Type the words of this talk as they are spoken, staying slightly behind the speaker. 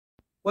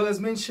Well,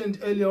 as mentioned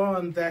earlier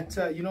on that,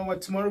 you know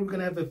what, tomorrow we're going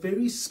to have a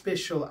very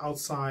special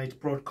outside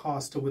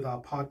broadcaster with our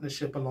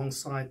partnership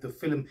alongside the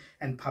Film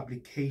and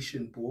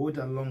Publication Board,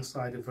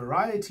 alongside a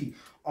variety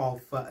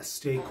of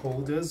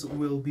stakeholders.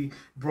 We'll be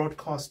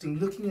broadcasting,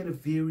 looking at a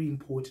very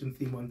important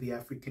theme on the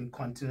African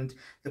continent,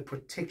 the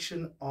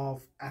protection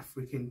of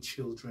African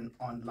children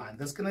online.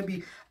 That's going to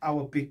be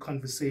our big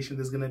conversation.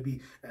 There's going to be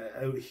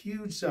a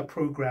huge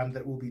program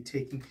that will be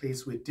taking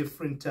place with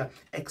different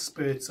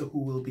experts who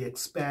will be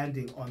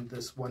expanding on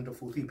this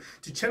wonderful theme.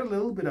 To chat a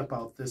little bit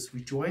about this,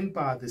 we're joined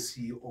by the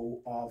CEO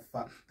of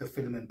the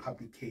Film and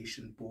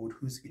Publication Board,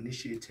 whose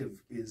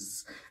initiative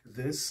is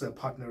this,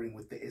 partnering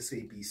with the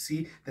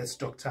SABC. That's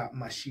Dr.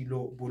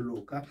 Mashilo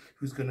Boloka,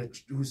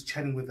 who's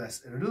chatting with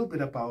us a little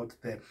bit about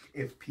the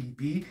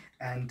FPB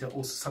and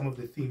also some of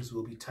the themes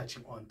we'll be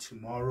touching on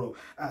tomorrow.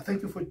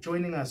 Thank you for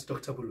joining us,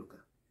 Dr. Boloka.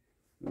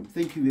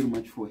 Thank you very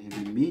much for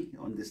having me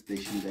on this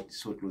station that is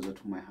so closer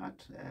to my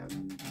heart.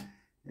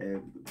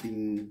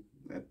 Being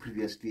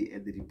previously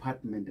at the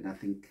department, and I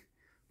think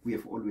we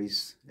have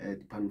always,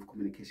 Department of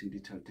Communication and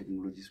Digital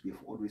Technologies, we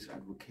have always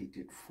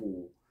advocated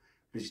for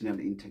regional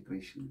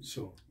integration.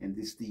 Sure. And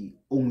this is the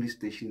only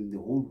station in the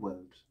whole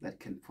world that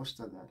can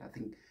foster that. I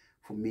think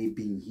for me,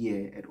 being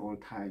here at all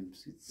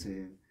times, it's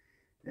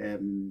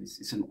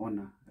an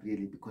honor,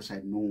 really, because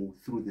I know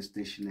through the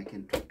station I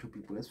can talk to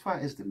people as far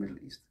as the Middle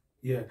East.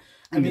 Yeah,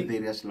 and the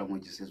various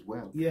languages as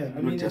well. Yeah, I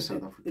mean, just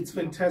South Africa. It's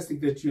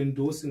fantastic that you're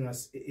endorsing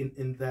us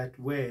in that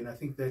way, and I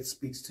think that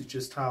speaks to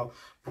just how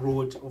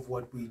broad of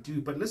what we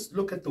do. But let's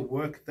look at the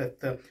work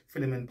that the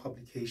Film and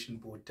Publication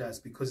Board does,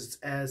 because it's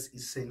as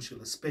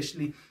essential,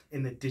 especially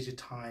in a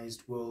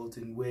digitized world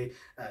and where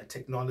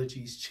technology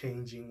is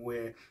changing,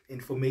 where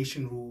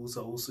information rules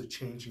are also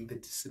changing, the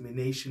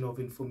dissemination of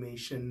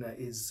information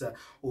is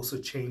also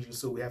changing.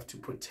 So we have to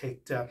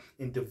protect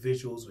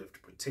individuals, we have to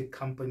protect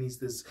companies.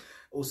 There's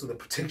also the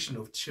protection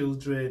of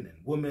children and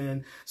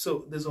women.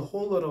 So there's a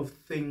whole lot of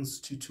things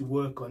to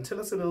work on. Tell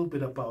us a little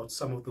bit about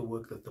some of the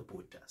work that the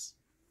board does.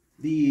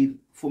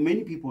 For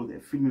many people,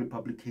 the Film and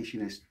Publication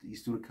has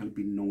historically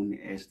been known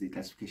as the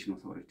Classification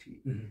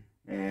Authority.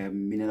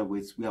 Mm-hmm. In other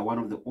words, we are one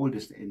of the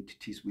oldest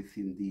entities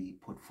within the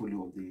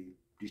portfolio of the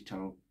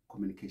digital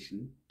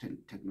communication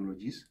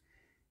technologies,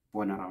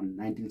 born around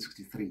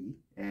 1963.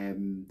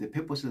 The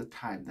purpose at the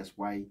time, that's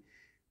why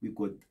we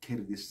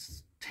carry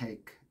this tag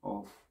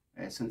of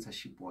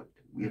censorship board.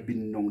 We have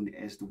been known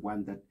as the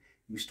one that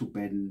used to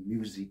ban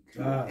music,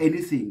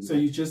 anything. So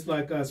you just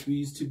like us, we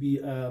used to be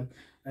an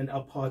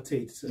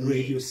apartheid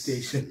radio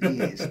station.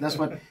 Yes, that's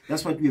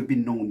what we have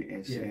been known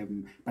as. Yeah.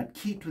 But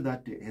key to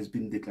that has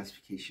been the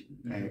classification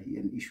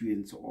and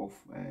issuance of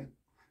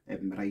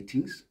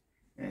ratings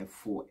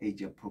for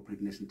age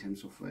appropriateness in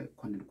terms of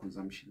content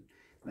consumption.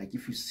 Like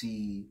if you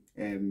see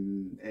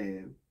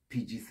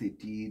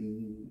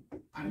PG-13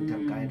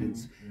 parental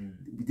guidance.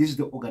 This is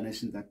the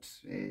organization that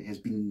has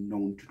been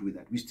known to do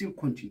that. We still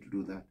continue to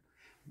do that.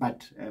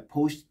 But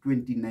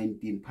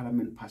post-2019,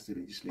 Parliament passed a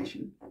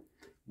legislation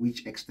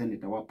which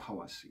extended our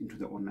powers into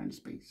the online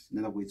space. In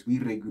other words, we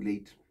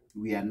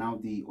are now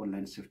the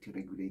online safety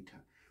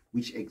regulator,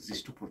 which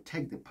exists to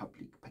protect the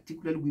public,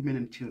 particularly women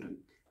and children,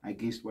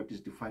 against what is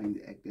defined in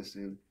the Act as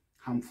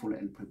harmful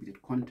and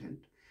prohibited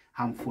content.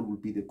 Harmful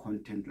would be the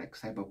content like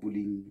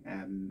cyberbullying,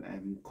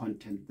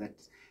 content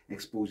that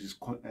exposes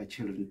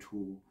children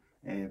to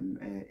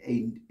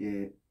age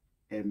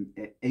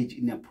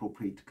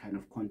inappropriate kind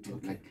of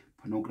content, like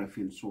pornography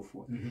and so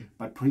forth.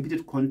 But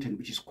prohibited content,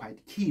 which is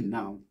quite key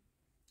now,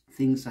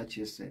 things such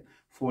as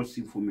false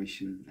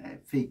information,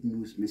 fake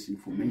news,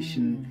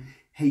 misinformation,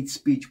 hate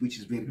speech, which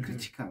is very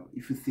critical.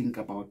 If you think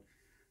about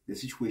the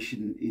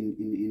situation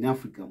in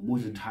Africa,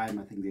 most of the time,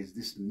 I think there's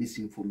this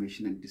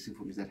misinformation and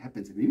disinformation that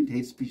happens. And even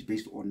hate speech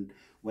based on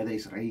whether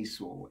it's race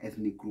or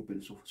ethnic group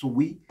and so forth. So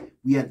we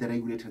are the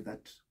regulator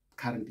that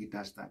currently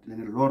does that.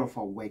 And a lot of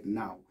our work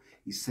now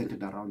is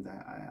centered around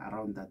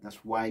that.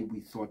 That's why we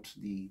thought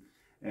the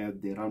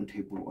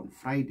roundtable on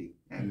Friday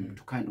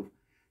to kind of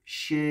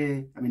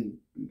share, I mean,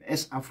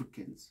 as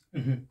Africans,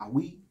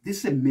 this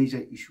is a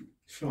major issue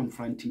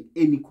confronting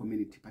any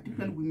community,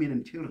 particularly women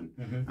and children.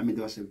 I mean,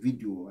 there was a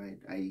video,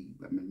 I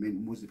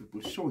mean, most of the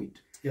people saw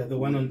it. Yeah, the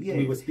one on,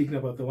 we were speaking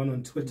about the one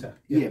on Twitter.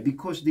 Yeah,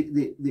 because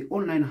the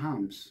online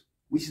harms,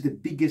 which is the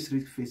biggest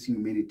risk facing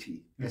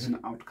humanity as an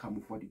outcome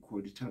of what you call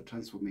digital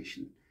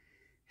transformation,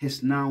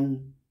 has now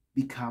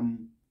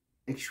become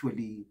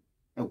actually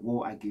a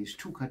war against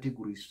two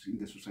categories in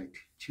the society,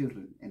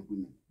 children and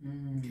women.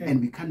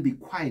 And we can't be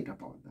quiet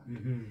about that.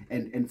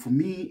 And for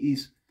me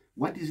is,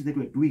 what is it that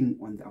we're doing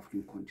on the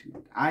African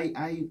continent?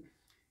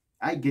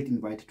 I get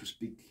invited to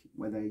speak,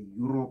 whether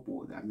Europe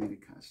or the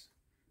Americas,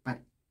 but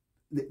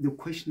the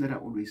question that I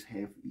always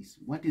have is,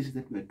 what is it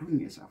that we're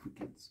doing as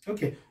Africans?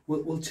 Okay,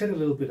 we'll chat a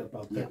little bit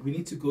about that. Yeah. We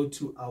need to go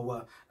to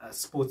our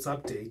sports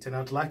update, and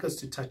I'd like us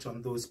to touch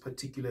on those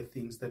particular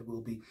things that we'll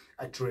be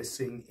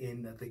addressing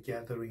in the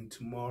gathering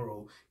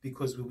tomorrow,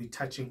 because we'll be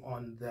touching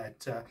on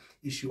that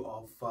issue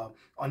of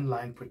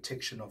online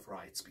protection of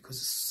rights, because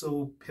it's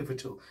so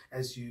pivotal,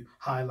 as you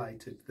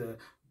highlighted, the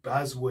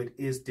buzzword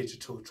is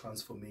digital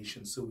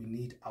transformation. So we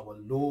need our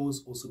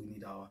laws, also we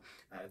need our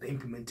the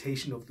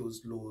implementation of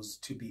those laws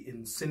to be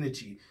in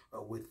synergy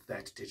with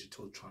that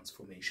digital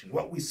transformation.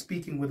 What we're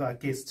speaking with our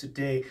guest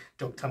today,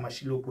 Dr.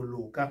 Mashilo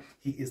Boloka.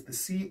 He is the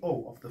CEO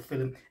of the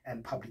Film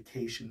and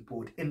Publication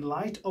Board. In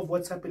light of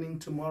what's happening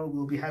tomorrow,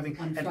 we'll be having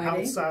an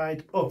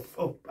outside.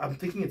 I'm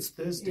thinking it's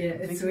Thursday. Yeah,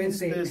 it's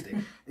Wednesday. It's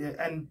Thursday.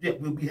 And yeah,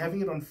 we'll be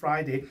having it on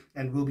Friday,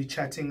 and we'll be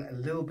chatting a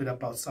little bit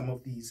about some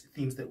of these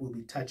themes that we'll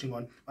be touching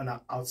on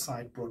our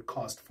outside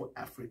broadcast for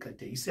Africa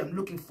Day. You see, I'm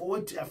looking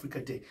forward to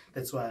Africa Day.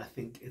 That's why I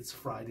think it's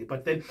Friday.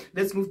 But then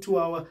let's move to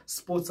our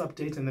sports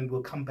update, and then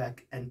we'll come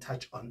back and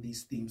touch on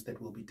these themes that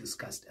will be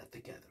discussed at the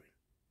gathering.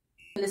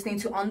 Listening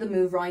to On the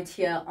Move right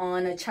here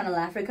on Channel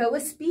Africa. We're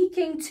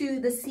speaking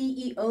to the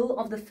CEO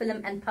of the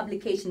Film and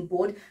Publication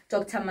Board,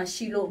 Dr.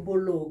 Mashilo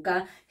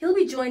Boloka. He'll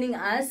be joining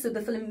us, so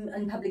the Film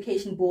and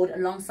Publication Board,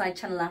 alongside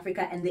Channel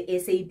Africa and the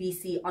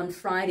SABC on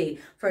Friday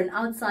for an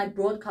outside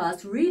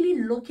broadcast,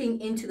 really looking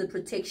into the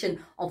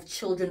protection of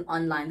children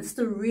online. This is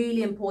a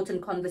really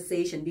important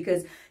conversation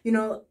because, you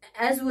know,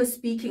 as we were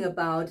speaking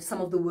about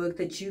some of the work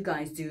that you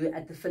guys do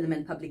at the Film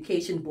and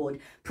Publication Board,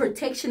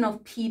 protection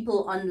of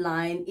people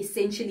online,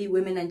 essentially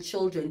women and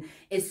children,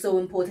 is so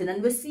important.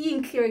 And we're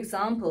seeing clear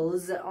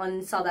examples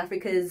on South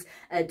Africa's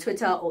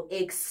Twitter or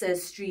X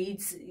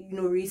streets. You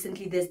know,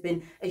 recently there's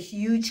been a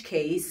huge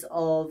case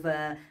of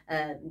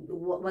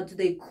what do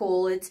they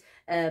call it?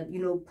 You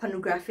know,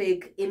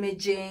 pornographic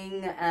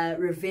imaging,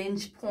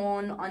 revenge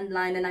porn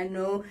online. And I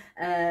know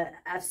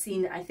I've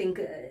seen, I think,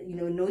 you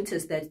know,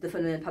 noticed that the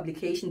Film and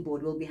Publication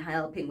Board will be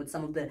helping with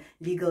some of the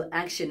legal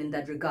action in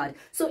that regard.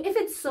 So if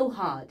it's so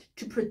hard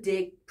to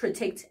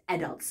protect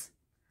adults,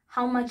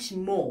 how much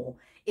more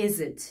is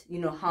it, you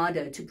know,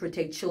 harder to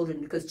protect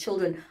children? Because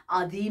children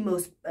are the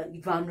most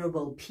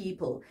vulnerable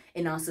people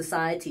in our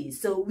society.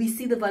 So we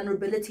see the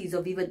vulnerabilities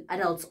of even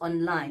adults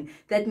online.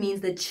 That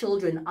means that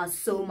children are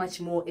so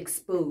much more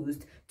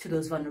exposed to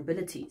those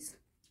vulnerabilities.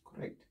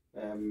 Correct.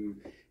 And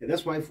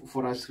that's why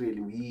for us,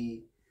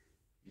 really,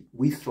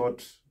 we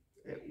thought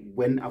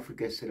when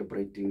Africa is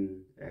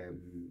celebrating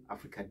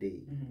Africa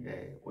Day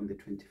on the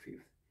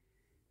 25th,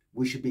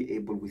 we should be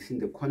able, within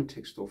the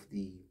context of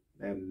the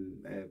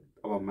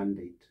our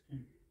mandate,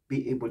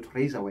 be able to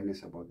raise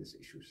awareness about these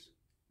issues.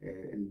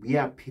 And we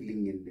are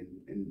appealing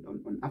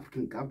on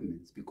African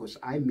governments, because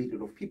I meet a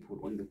lot of people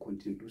on the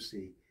continent who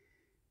say,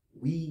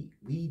 we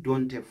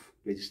don't have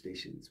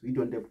legislations, we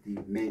don't have the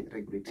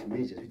regulatory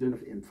measures, we don't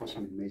have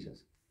enforcement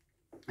measures.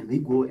 And we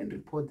go and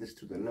report this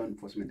to the law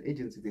enforcement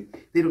agency.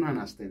 They don't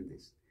understand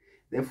this.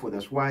 Therefore,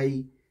 that's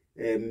why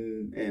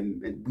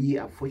and we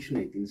are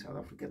fortunate in South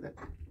Africa that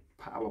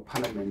our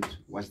parliament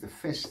was the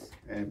first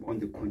on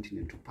the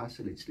continent to pass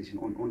a legislation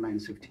on online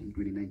safety in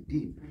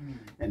 2019.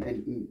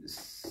 And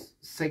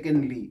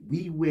secondly,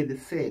 we were the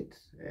third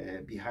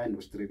behind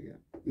Australia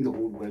in the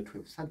whole world to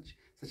have such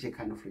a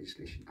kind of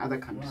legislation. Other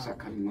countries are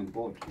coming on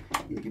board,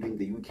 including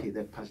the UK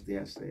that passed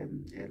theirs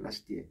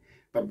last year.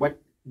 But what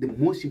the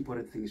most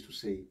important thing is to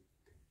say,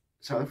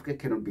 South Africa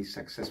cannot be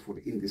successful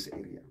in this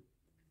area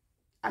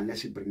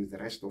unless it brings the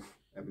rest of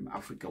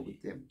Africa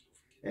with them.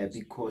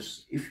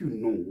 Because if you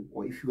know,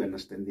 or if you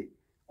understand, the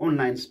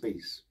online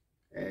space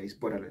is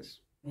borderless.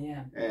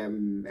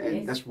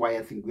 And that's why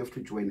I think we have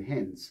to join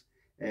hands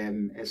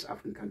as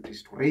African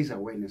countries to raise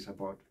awareness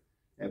about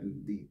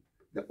the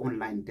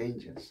online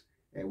dangers,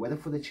 whether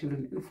for the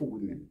children and for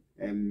women.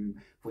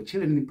 For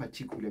children in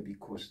particular,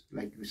 because,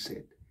 like you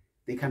said,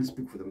 they can't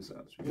speak for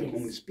themselves. We can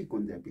only speak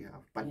on their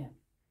behalf, but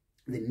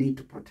they need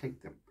to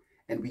protect them.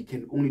 And we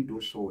can only do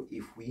so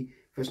if we,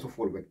 first of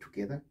all, work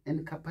together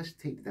and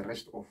capacitate the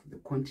rest of the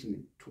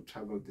continent to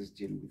travel this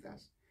journey with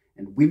us.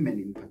 And women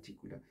in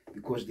particular,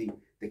 because the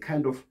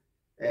kind of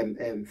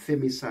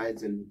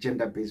femicides and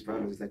gender-based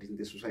violence that is in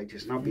the society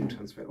has now been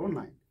transferred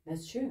online.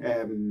 That's true.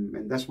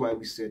 And that's why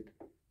we said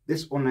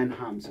this online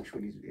harms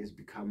actually has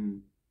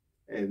become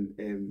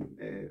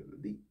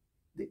the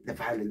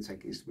violence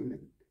against women.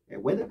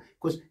 Whether,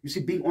 because you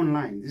see, being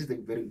online, this is the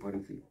very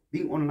important thing.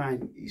 Being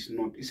online is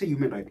not, it's a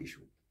human right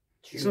issue.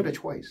 True. It's not a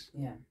choice.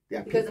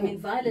 Because people, I mean,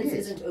 violence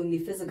isn't only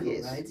physical,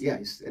 right?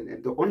 Yes,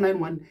 and the online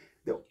one,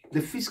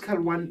 the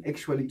physical one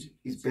actually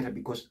is better,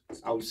 because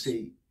I would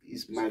say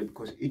is mild,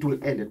 because it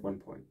will end at one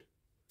point.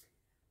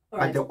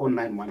 But the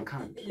online one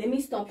can't. Let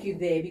me stop you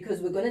there, because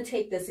we're going to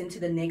take this into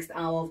the next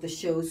hour of the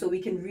show so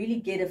we can really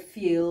get a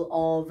feel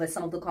of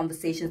some of the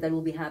conversations that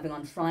we'll be having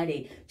on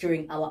Friday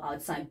during our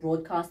outside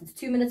broadcast. It's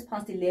 2 minutes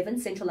past 11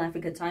 Central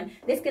Africa time.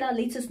 Let's get our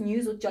latest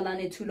news with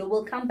Jolane Tulo.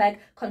 We'll come back,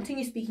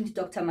 continue speaking to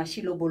Dr.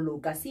 Mashilo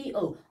Boloka,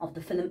 CEO of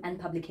the Film and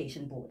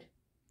Publication Board.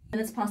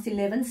 Minutes past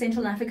 11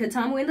 Central Africa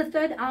time. We're in the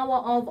third hour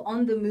of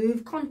On the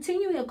Move,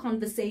 continuing a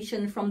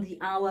conversation from the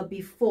hour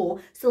before.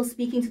 Still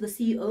speaking to the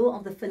CEO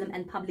of the Film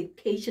and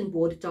Publication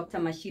Board, Dr.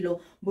 Mashilo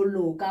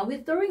Boloka.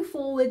 We're throwing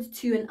forward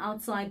to an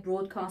outside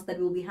broadcast that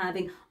we'll be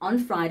having on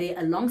Friday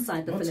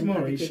alongside the Film and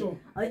Publication. Sure.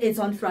 It's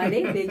on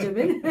Friday,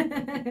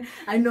 Benjamin.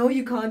 I know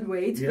you can't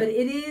wait, but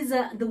it is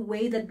the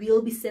way that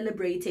we'll be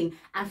celebrating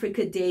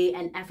Africa Day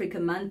and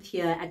Africa Month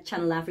here at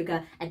Channel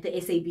Africa, at the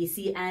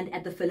SABC and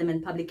at the Film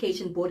and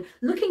Publication Board,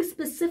 looking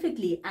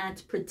specifically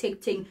at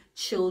protecting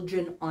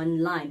children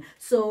online.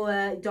 So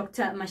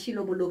Dr.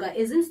 Mashilo Boloka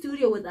is in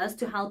studio with us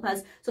to help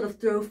us sort of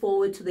throw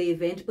forward to the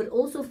event, but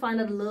also find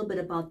out a little bit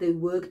about the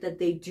work that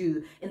they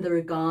do in the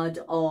regard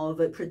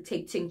of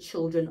protecting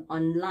children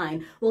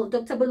online. Well,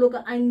 Dr.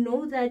 Boloka, I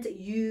know that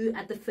you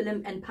at the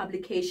Film and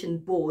Publication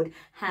Board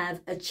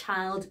have a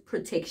child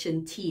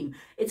protection team.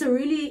 It's a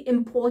really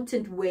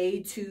important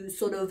way to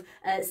sort of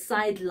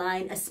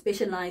sideline a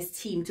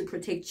specialized team to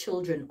protect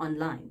children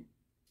online.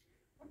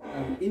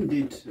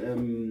 Indeed,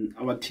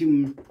 our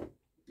team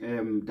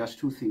does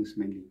two things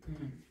mainly.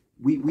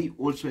 We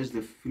also, as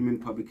the Film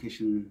and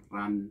Publication,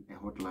 run a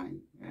hotline,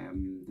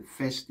 the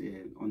first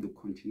on the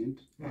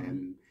continent,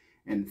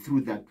 and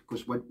through that,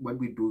 because what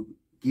we do,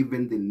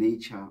 given the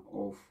nature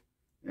of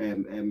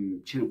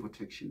children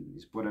protection,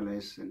 is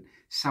borderless, and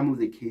some of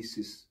the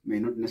cases may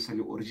not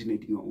necessarily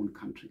originate in your own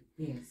country.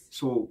 Yes.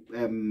 So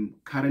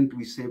currently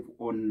we serve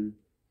on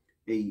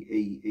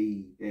a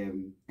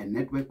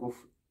network of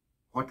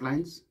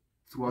hotlines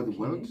throughout the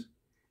world,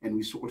 and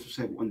we also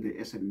serve on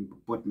the SM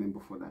board member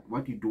for that.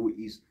 What we do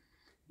is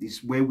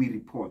where we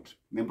report,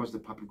 members of the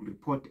public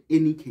report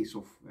any case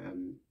of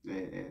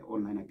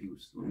online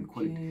abuse, or we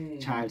call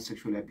it child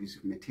sexually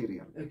abusive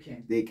material.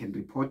 They can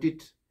report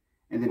it,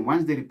 and then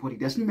once they report it,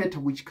 doesn't matter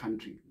which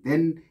country,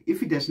 then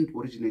if it doesn't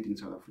originate in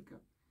South Africa,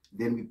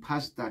 then we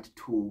pass that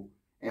to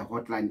a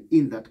hotline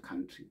in that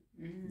country.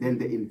 Then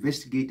the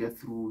investigator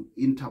through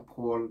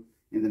Interpol,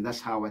 and then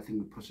that's how I think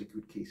we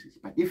prosecute cases.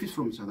 But if it's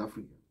from South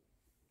Africa,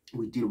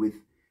 we deal with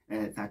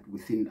that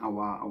within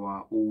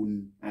our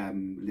own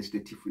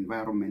legislative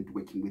environment,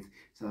 working with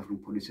South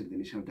African Police and the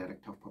National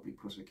Director of Public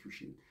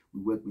Prosecution.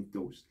 We work with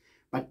those.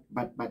 But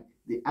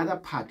the other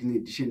part, in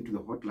addition to the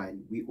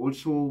hotline, we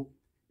also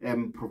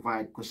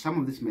provide, because some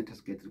of these matters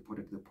get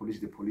reported to the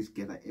police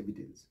gather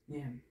evidence.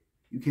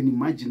 You can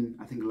imagine,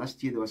 I think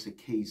last year there was a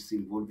case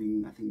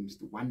involving, I think,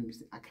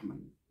 Mr.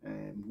 Ackerman,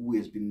 who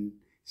has been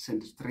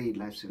sentenced 3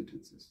 life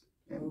sentences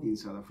in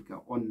South Africa.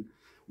 On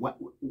what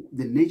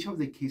the nature of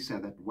the case are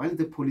that once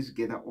the police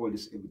gather all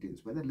this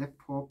evidence, whether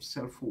laptops,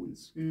 cell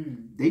phones,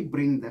 they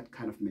bring that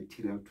kind of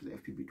material to the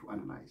FPB to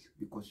analyze,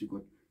 because you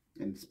got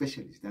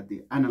specialists that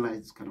they analyze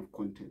this kind of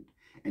content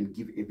and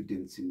give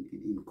evidence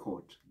in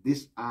court.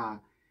 These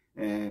are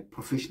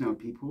professional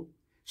people.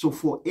 So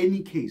for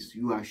any case,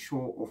 you are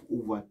sure of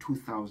over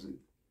 2,000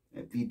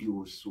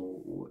 videos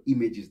or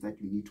images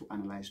that you need to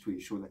analyze to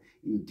ensure that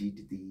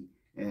indeed the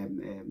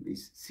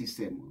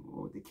system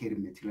or the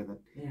carrying material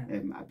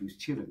that abuse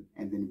children,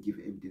 and then give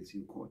evidence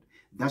in court.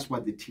 That's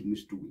what the team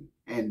is doing.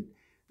 And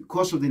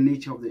because of the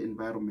nature of the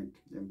environment,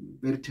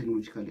 very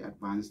technologically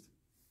advanced,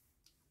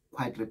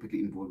 quite rapidly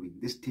evolving,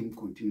 this team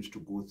continues to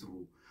go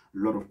through a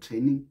lot of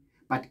training.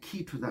 But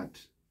key to that,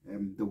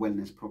 the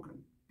wellness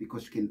program,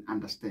 because you can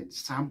understand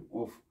some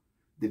of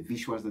the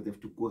visuals that they have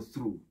to go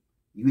through,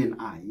 you and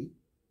I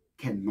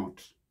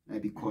cannot,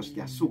 because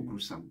they are so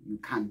gruesome. You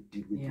can't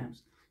deal with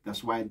those.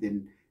 That's why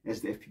then,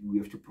 as the FPB, we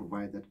have to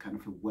provide that kind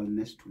of a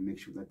wellness to make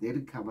sure that they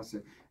recover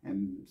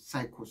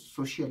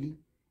psychosocially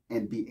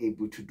and be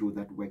able to do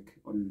that work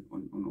on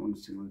a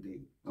single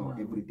day or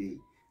every day.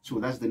 So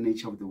that's the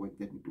nature of the work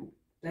that we do.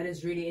 That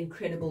is really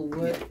incredible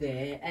work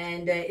there.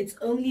 And it's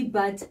only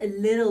but a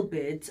little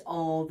bit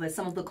of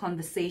some of the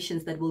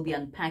conversations that we'll be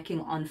unpacking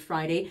on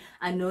Friday.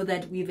 I know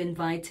that we've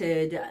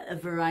invited a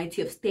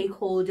variety of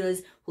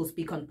stakeholders who'll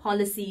speak on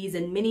policies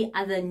and many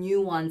other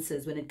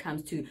nuances when it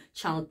comes to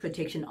child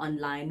protection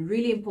online.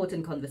 Really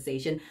important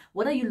conversation.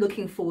 What are you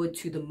looking forward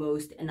to the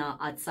most in our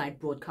outside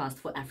broadcast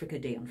for Africa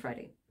Day on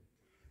Friday?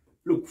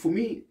 Look, for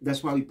me,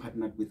 that's why we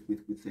partnered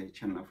with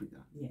Channel Africa,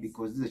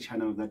 because this is a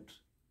channel that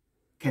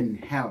can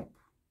help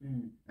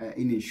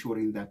in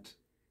ensuring that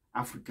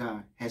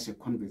Africa has a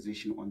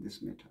conversation on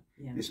this matter.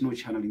 There's no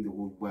channel in the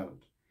whole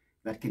world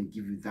that can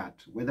give you that,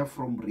 whether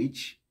from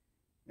reach,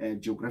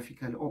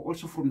 geographically, or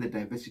also from the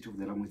diversity of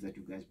the language that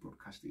you guys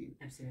broadcast in.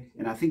 Absolutely.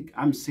 And I think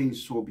I'm saying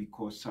so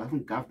because South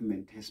African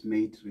government has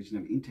made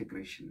regional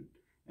integration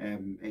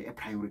a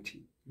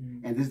priority.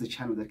 And this is the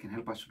channel that can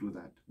help us to do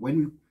that.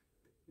 When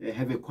we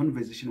have a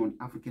conversation on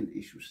African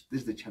issues,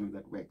 this is the channel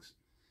that works.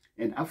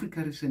 And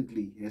Africa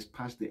recently has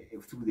passed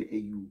through the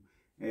AU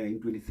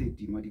in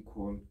 2013, what you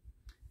call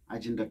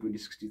Agenda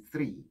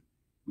 2063,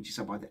 which is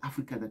about the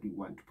Africa that we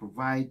want to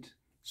provide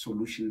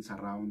solutions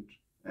around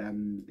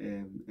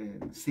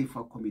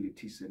safer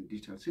communities and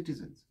digital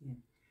citizens.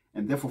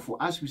 And therefore,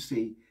 for us, we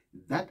say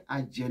that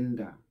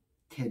agenda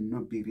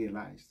cannot be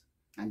realized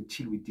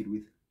until we deal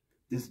with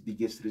this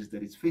biggest risk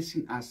that is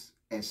facing us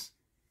as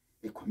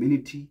a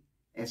community,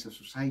 as a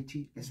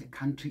society, as a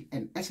country,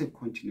 and as a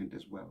continent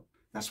as well.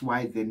 That's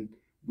why then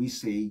we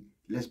say,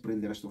 let's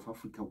bring the rest of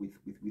Africa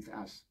with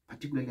us,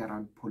 particularly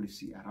around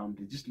policy, around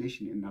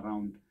legislation, and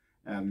around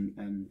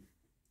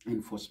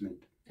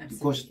enforcement. Absolutely.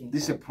 Because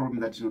this is a problem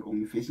that is not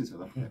only facing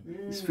South Africa.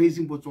 It's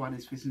facing Botswana,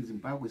 it's facing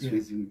Zimbabwe, it's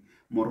facing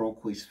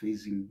Morocco, it's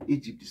facing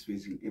Egypt, it's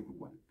facing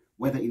everyone.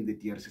 Whether in the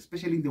DRC,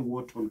 especially in the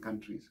war-torn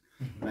countries,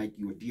 like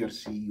your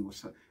DRC, your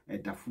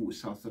Darfur,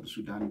 South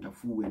Sudan,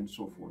 Darfur, and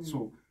so forth.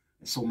 So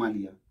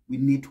Somalia, we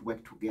need to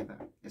work together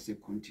as a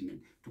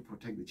continent to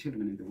protect the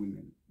children and the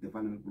women, the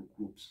vulnerable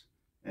groups,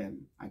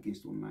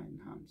 against online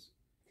harms.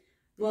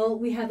 Well,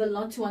 we have a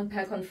lot to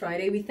unpack on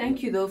Friday. We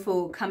thank you, though,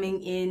 for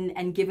coming in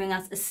and giving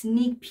us a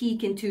sneak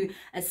peek into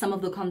some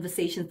of the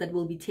conversations that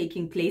will be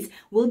taking place.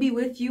 We'll be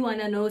with you,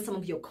 and I know some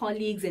of your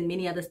colleagues and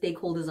many other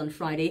stakeholders on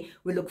Friday.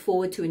 We look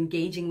forward to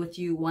engaging with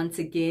you once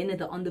again.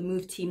 The On the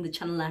Move team, the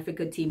Channel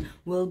Africa team,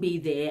 will be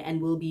there and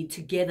will be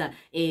together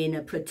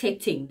in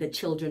protecting the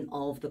children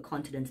of the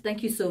continent.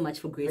 Thank you so much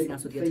for gracing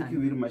us with your time. Thank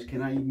you very much.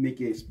 Can I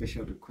make a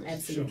special request?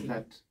 Absolutely.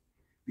 That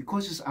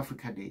because it's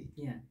Africa Day,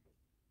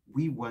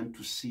 we want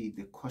to see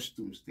the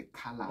costumes, the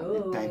color,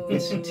 the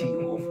diversity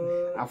of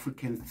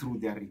Africans through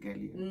their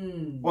regalia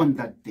on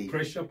that day.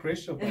 Pressure.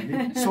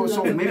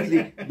 So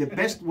maybe the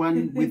best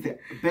one with the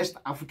best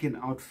African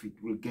outfit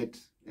will get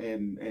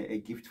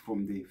a gift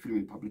from the Film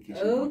and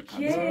Publication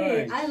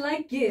Okay, I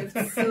like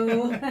gifts,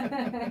 so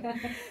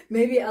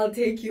maybe I'll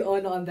take you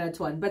on that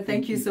one. But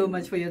thank you so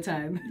much for your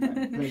time.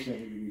 Pleasure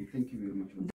having me. Thank you very much.